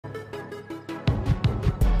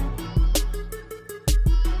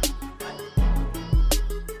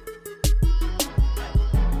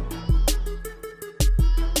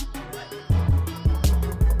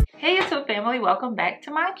family, welcome back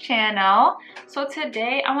to my channel. So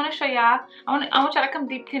today I want to show y'all, I want y'all to come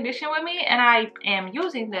deep condition with me, and I am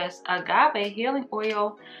using this agave healing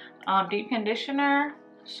oil deep conditioner.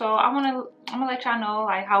 So I'm gonna let y'all know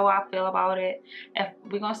like how I feel about it. If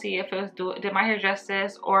we're gonna see if it was did my hair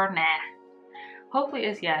justice or nah. Hopefully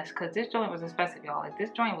it's yes, because this joint was expensive, y'all. Like, this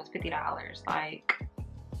joint was $50. Like,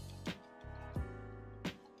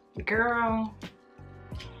 girl,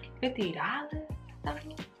 $50 though?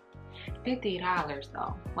 $50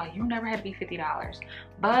 though. Like, you never had to be $50.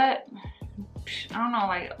 But I don't know,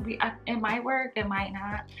 like it might work, it might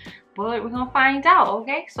not, but we're gonna find out.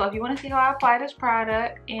 Okay, so if you want to see how I apply this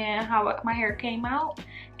product and how my hair came out,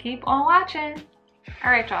 keep on watching.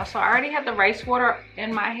 All right, y'all, so I already have the rice water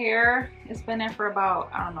in my hair. It's been in for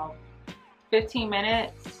about, I don't know, 15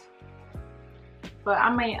 minutes, but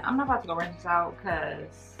I'm not about to go rinse this out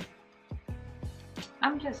because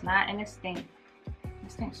I'm just not, and it stinks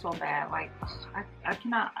so bad. Like, ugh, I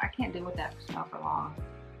can't deal with that smell for long.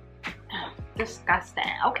 Disgusting.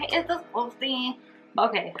 Okay, it's disgusting.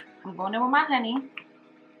 Okay, I'm going in with my honey.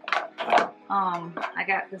 I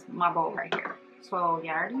got my bowl right here. So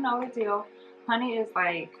yeah, I already know the deal. Honey is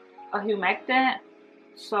like a humectant,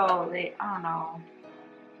 so I don't know,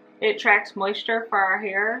 it tracks moisture for our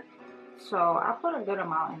hair. So I put a good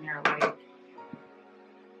amount in there. Like,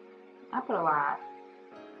 I put a lot.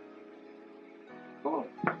 Ooh.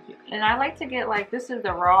 And I like to get, like, this is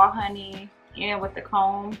the raw honey in with the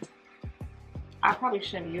comb. I probably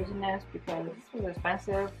shouldn't be using this because this was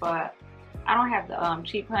expensive, but I don't have the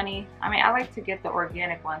cheap honey. I mean, I like to get the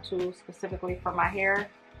organic one too, specifically for my hair.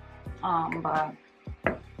 But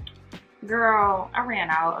girl, I ran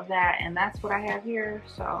out of that, and that's what I have here.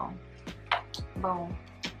 So boom.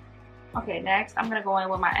 Okay, next I'm gonna go in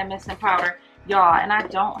with my MSM powder, y'all, and I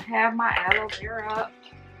don't have my aloe vera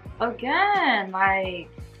again. Like,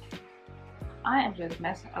 I am just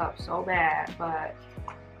messing up so bad, but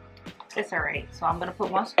it's all right. So I'm gonna put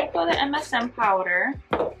 1 scoop of the MSM powder,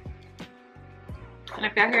 and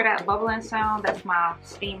if y'all hear that bubbling sound, that's my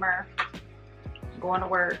steamer going to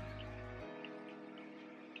work.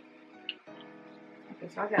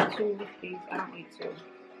 Okay, so I got 2 of these. I don't need 2.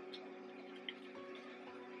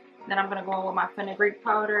 Then I'm gonna go in with my fenugreek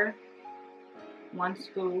powder, 1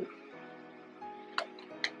 scoop.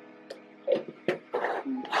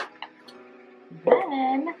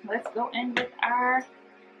 Then let's go in with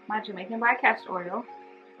my Jamaican black castor oil.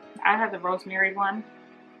 I have the rosemary one.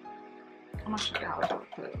 I'm gonna show you how it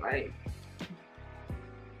looks like.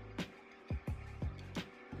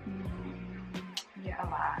 Yeah, a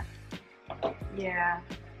lot. Yeah,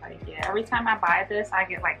 like, yeah. Every time I buy this, I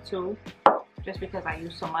get like 2, just because I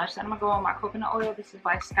use so much. Then I'm gonna go on my coconut oil. This is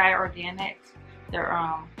by Sky Organics. They're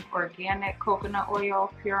organic coconut oil,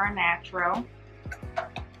 pure and natural.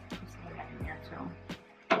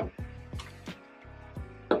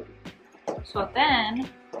 So then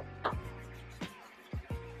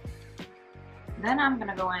I'm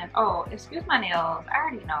gonna go in. Oh, excuse my nails. I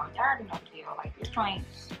already know. Y'all already know the deal. Like, these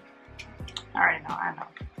joints, I already know. I know.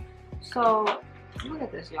 So look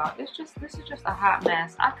at this, y'all. This is just a hot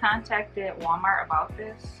mess. I contacted Walmart about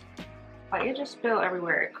this. Like, it just spilled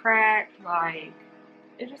everywhere. It cracked. Like,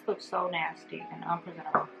 it just looks so nasty and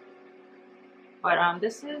unpresentable. But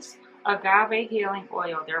this is agave healing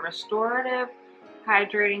oil. They're restorative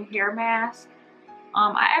hydrating hair mask.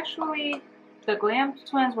 The Glam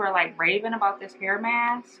twins were like raving about this hair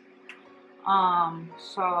mask.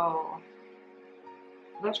 So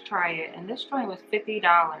let's try it. And this joint was $50.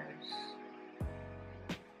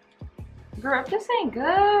 Girl, if this ain't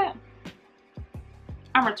good,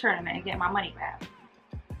 I'm returning it and getting my money back.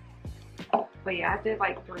 But yeah, I did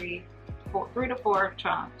like 3 to 4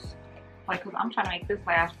 chunks. Like, cause I'm trying to make this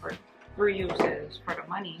last for 3 uses for the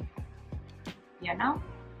money, you know?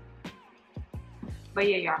 But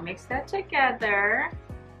yeah, y'all, mix that together.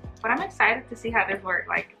 But I'm excited to see how this works.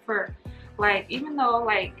 Like, even though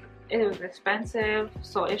like it was expensive,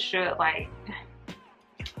 so it should like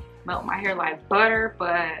melt my hair like butter,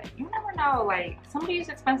 but you never know. Like, some of these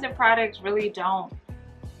expensive products really don't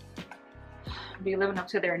be living up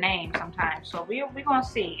to their name sometimes. So we gonna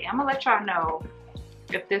see. I'm gonna let y'all know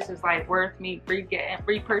if this is like worth me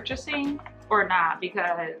repurchasing or not,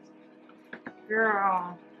 because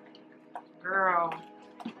girl,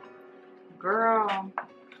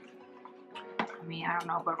 I mean, I don't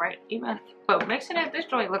know, but mixing it, this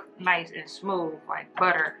joint look nice and smooth like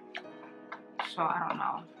butter. So I don't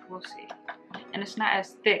know, we'll see. And it's not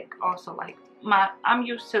as thick also. Like, I'm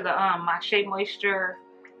used to the my Shea Moisture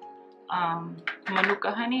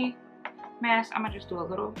Manuka honey mask. I'm gonna just do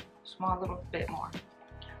a small little bit more.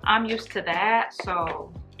 I'm used to that,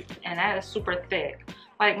 so and that is super thick.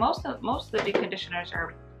 Like most of the deep conditioners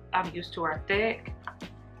I'm used to are thick.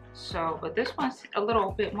 So, but this one's a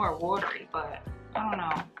little bit more watery, but I don't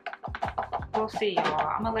know. We'll see, y'all.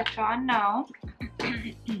 I'm gonna let y'all know.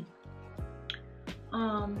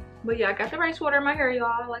 But yeah, I got the rice water in my hair,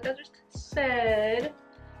 y'all, like I just said.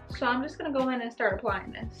 So I'm just gonna go in and start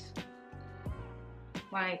applying this.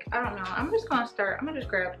 Like, I don't know. I'm just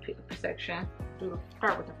grab a section.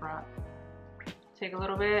 Start with the front. Take a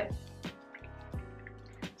little bit.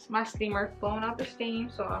 It's my steamer blowing out the steam,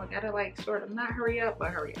 so I gotta like sort of not hurry up,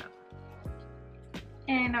 but hurry up.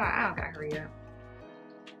 And no, I don't gotta hurry up.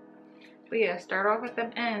 But yeah, start off at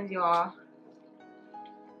them ends, y'all.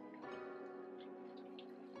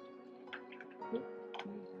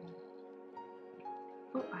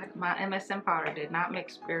 My MSM powder did not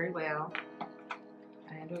mix very well.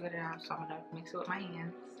 I didn't do a good job, so I'm gonna mix it with my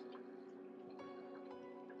hands.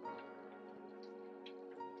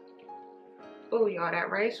 Oh, y'all,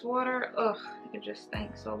 that rice water, ugh, it just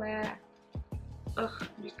stinks so bad. Ugh,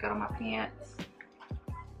 just got on my pants.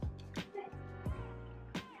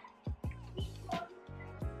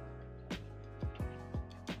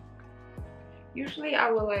 Usually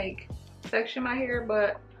I would like section my hair,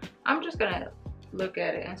 but I'm just gonna look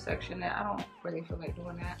at it and section it. I don't really feel like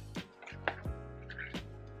doing that.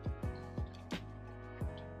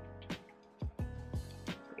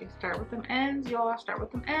 You start with them ends, y'all. Start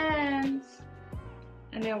with them ends,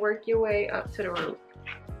 and then work your way up to the root.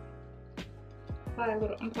 I'm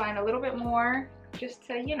applying a little bit more, just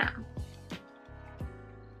to, you know,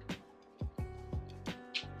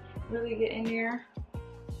 really get in there.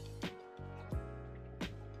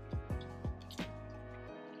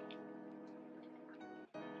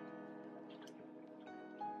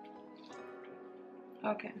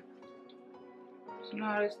 Okay, so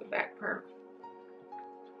now there's the back part.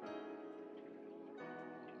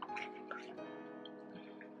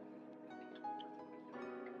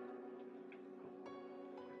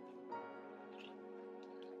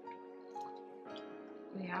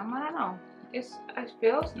 Yeah, I don't know. It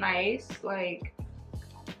feels nice, like,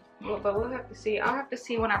 but we'll have to see. I'll have to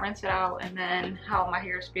see when I rinse it out, and then how my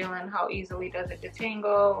hair is feeling. How easily does it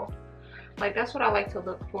detangle? Like, that's what I like to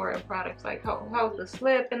look for in products. Like, how's the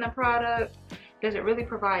slip in the product? Does it really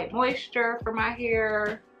provide moisture for my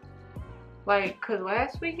hair? Like, cause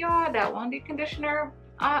last week, y'all, that one deep conditioner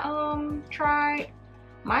I tried,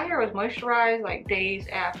 my hair was moisturized like days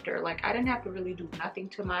after. Like, I didn't have to really do nothing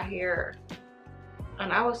to my hair,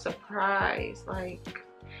 and I was surprised. Like,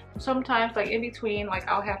 sometimes, like in between, like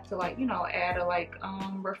I'll have to, like, you know, add a like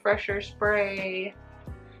refresher spray.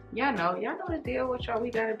 Y'all know the deal. What y'all,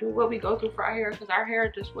 we gotta do what we go through for our hair, because our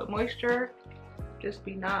hair just with moisture just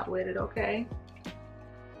be not with it, okay?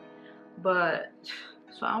 But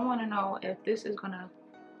so I want to know if this is gonna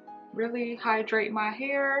really hydrate my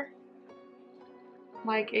hair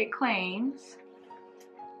like it claims.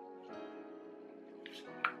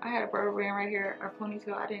 I had a rubber band right here, or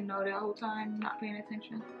ponytail. I didn't know that whole time, not paying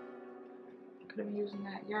attention. Could have been using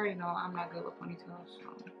that. You already know I'm not good with ponytails,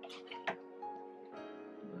 so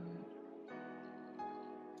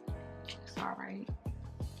it's alright.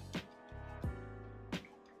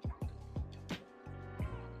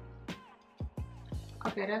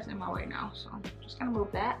 Okay, that's in my way now, so I'm just gonna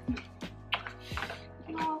move that.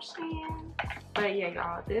 You know what I'm saying? But yeah,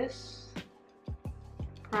 y'all, this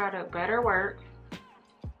product better work.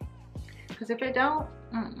 Because if it don't,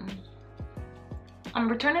 I'm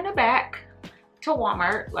returning it back to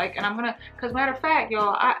Walmart. Like, and I'm gonna, because matter of fact,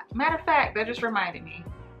 y'all, that just reminded me.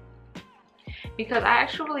 Because I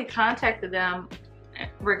actually contacted them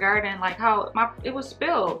regarding like how it was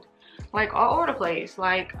spilled like all over the place.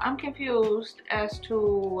 Like, I'm confused as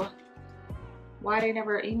to why they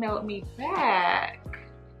never emailed me back.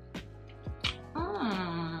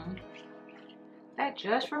 That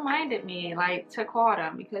just reminded me, like, to call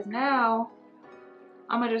them, because now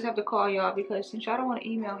I'm gonna just have to call y'all, because since y'all don't want to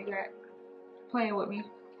email me back, playing with me,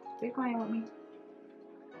 they playing with me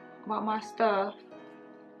about my stuff.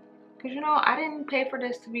 Because, you know, I didn't pay for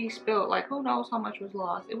this to be spilled. Like, who knows how much was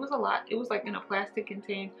lost. It was a lot. It was like in a plastic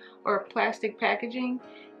container or plastic packaging,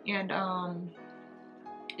 and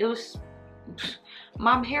it was,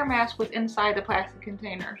 my hair mask was inside the plastic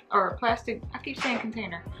container, or plastic, I keep saying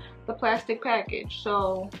container, the plastic package.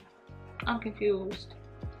 So I'm confused.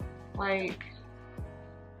 Like,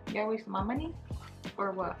 y'all wasting my money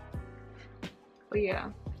or what? But yeah,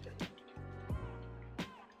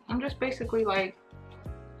 I'm just basically like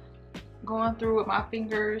going through with my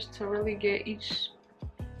fingers to really get each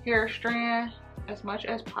hair strand as much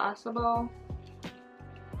as possible.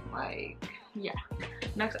 Like, yeah,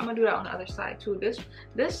 next I'm gonna do that on the other side too.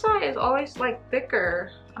 This side is always like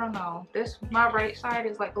thicker. I don't know, my right side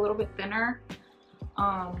is like a little bit thinner.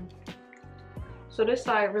 So this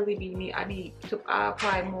side really I need to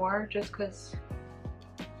apply more just because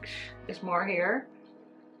it's more hair.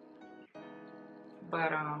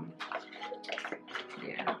 But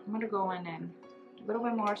yeah, I'm gonna go in and a little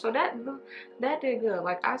bit more. So that did good.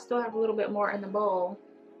 Like I still have a little bit more in the bowl,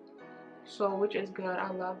 so which is good.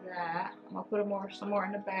 I love that. I'm gonna put some more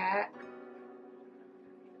in the back,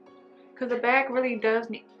 because the back really does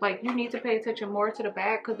need, like, you need to pay attention more to the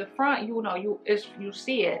back, because the front, you know, you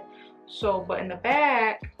see it. So but in the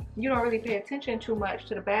back you don't really pay attention too much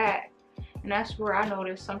to the back, and that's where I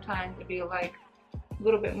notice sometimes it'd be like a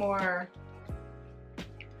little bit more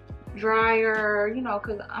drier, you know,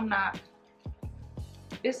 because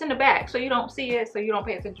it's in the back, so you don't see it, so you don't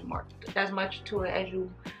pay attention more as much to it as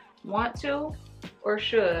you want to, or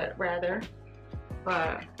should rather.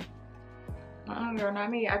 But girl,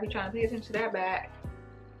 not me. I be trying to pay attention to that back,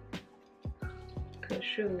 cause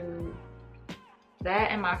shoot,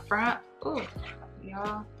 that and my front, ooh,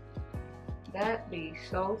 y'all, that be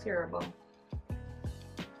so terrible.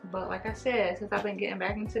 But like I said, since I've been getting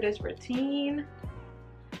back into this routine,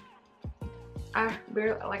 I've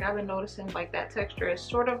been noticing like that texture is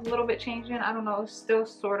sort of a little bit changing. I don't know, it's still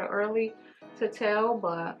sort of early to tell,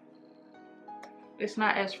 but it's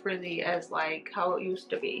not as frizzy as like how it used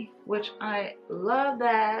to be, which I love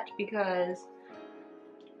that, because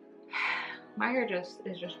my hair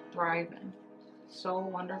is just thriving. So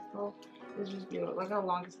wonderful. It's just beautiful. Look how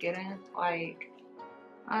long it's getting. Like,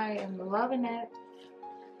 I am loving it.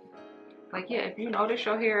 Like, yeah, if you notice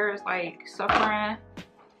your hair is like suffering,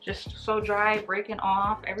 just so dry, breaking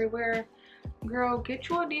off everywhere, girl, get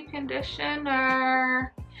you a deep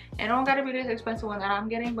conditioner. And it don't gotta be this expensive one that I'm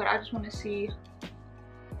getting, but I just want to see.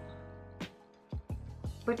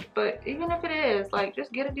 But even if it is, like,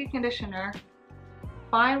 just get a deep conditioner.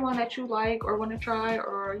 Find one that you like or want to try,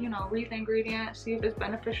 or, you know, read the ingredients, see if it's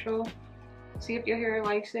beneficial, see if your hair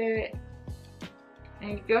likes it.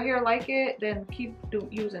 And if your hair like it, then keep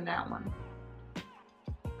using that one.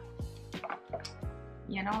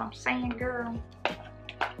 You know what I'm saying, girl?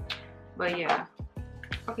 But yeah.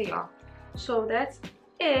 Okay, y'all. So that's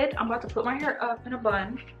it. I'm about to put my hair up in a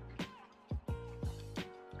bun.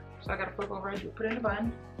 So I gotta flip over and put it in a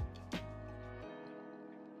bun.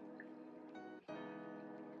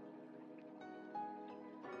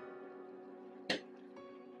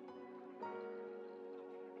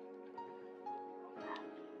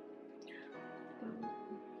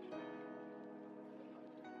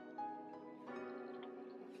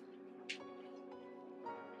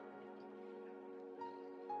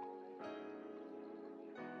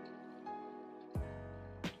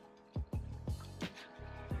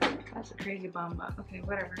 That's a crazy bum, but okay,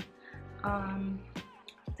 whatever.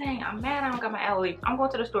 Dang, I'm mad I don't got my aloe leaf. I'm going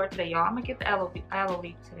to the store today, y'all. I'm gonna get the aloe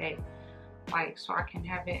leaf today, like, so I can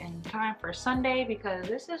have it in time for Sunday, because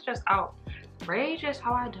this is just outrageous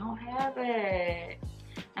how I don't have it.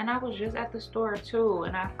 And I was just at the store too,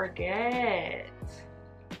 and I forget.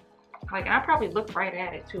 Like, and I probably looked right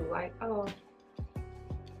at it too, like, oh,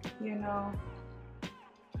 you know,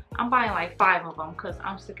 I'm buying like 5 of them because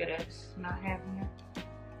I'm sick of this not having it.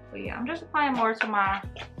 But yeah, I'm just applying more to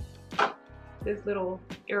this little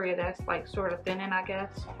area that's like sort of thinning, I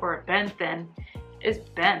guess, or bent thin. It's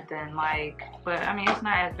bent thin, like, but I mean, it's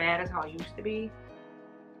not as bad as how it used to be.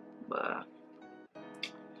 But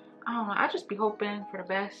I don't know, I just be hoping for the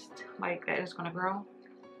best, like that it's gonna grow.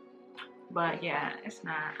 But yeah, it's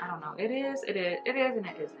not. I don't know. It is, and it isn't.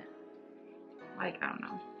 Like, I don't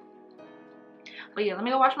know. But yeah, let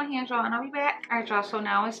me go wash my hands, y'all, and I'll be back. All right, y'all, so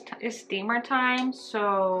now it's steamer time.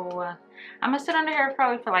 So I'm gonna sit under here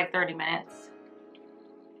probably for like 30 minutes.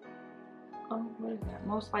 Oh, what is that?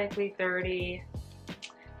 Most likely 30,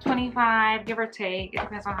 25, give or take. It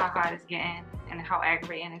depends on how hot it's getting and how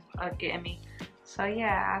aggravating it's getting me. So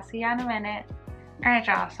yeah, I'll see y'all in a minute. All right,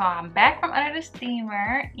 y'all, so I'm back from under the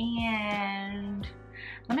steamer, and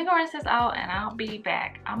let me go rinse this out, and I'll be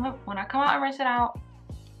back. When I come out and rinse it out,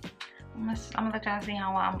 I'm gonna let y'all see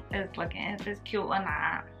how it's looking, if it's cute or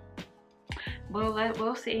not.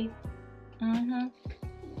 We'll see.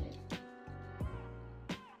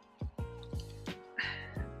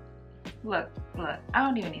 Look, I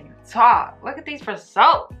don't even need to talk. Look at these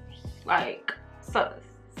results. Like,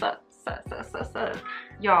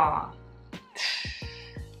 y'all.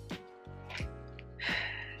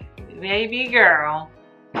 Baby girl.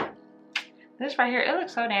 This right here, it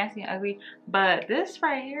looks so nasty and ugly. But this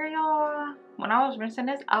right here, y'all, when I was rinsing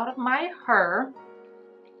this out of my hair,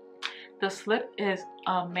 The slip is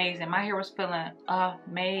amazing. My hair was feeling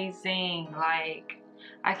amazing. Like,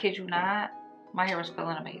 I kid you not, my hair was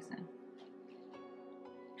feeling amazing.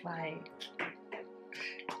 Like,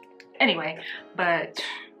 anyway, but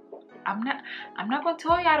I'm not gonna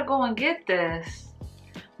tell y'all to go and get this,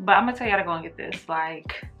 but I'm gonna tell y'all to go and get this.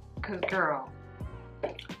 Like, cause girl,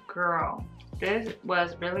 this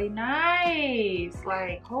was really nice.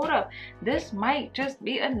 Like, hold up, this might just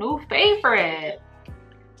be a new favorite.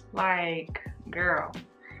 Like, girl.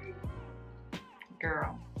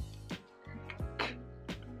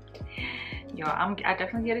 Yo, I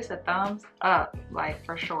definitely give this a thumbs up, like,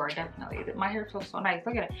 for sure, definitely. My hair feels so nice.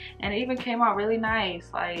 Look at it. And it even came out really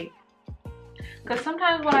nice, like, because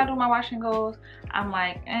sometimes when I do my wash and goes, I'm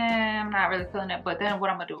like, I'm not really feeling it. But then what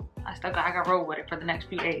I'm gonna do, I gotta roll with it for the next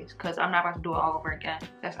few days, because I'm not about to do it all over again.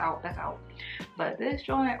 That's out. But this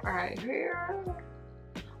joint right here,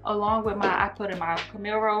 along with I put in my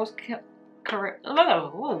Camille Rose can't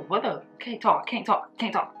talk.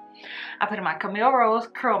 I put in my Camille Rose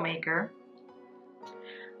curl maker,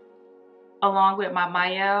 along with my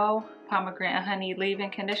Mayel pomegranate honey leave-in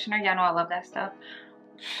conditioner. Y'all know I love that stuff.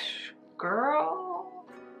 Girl.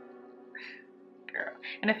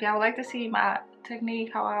 And if y'all would like to see my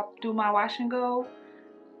technique, how I do my wash and go,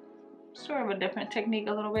 sort of a different technique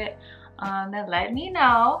a little bit, then let me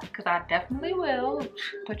know, because I definitely will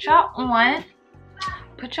put y'all on,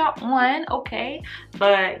 okay?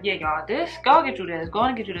 But yeah, y'all, go get you this.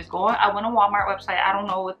 I went on Walmart website. I don't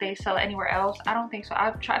know if they sell it anywhere else. I don't think so.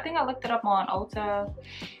 I think I looked it up on Ulta.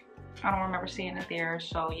 I don't remember seeing it there.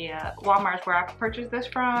 So yeah, Walmart is where I purchased this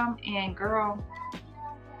from, and girl,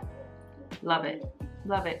 love it.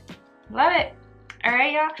 All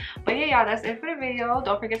right, y'all. But yeah, y'all, that's it for the video.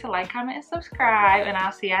 Don't forget to like, comment, and subscribe, and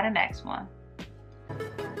I'll see you at the next one.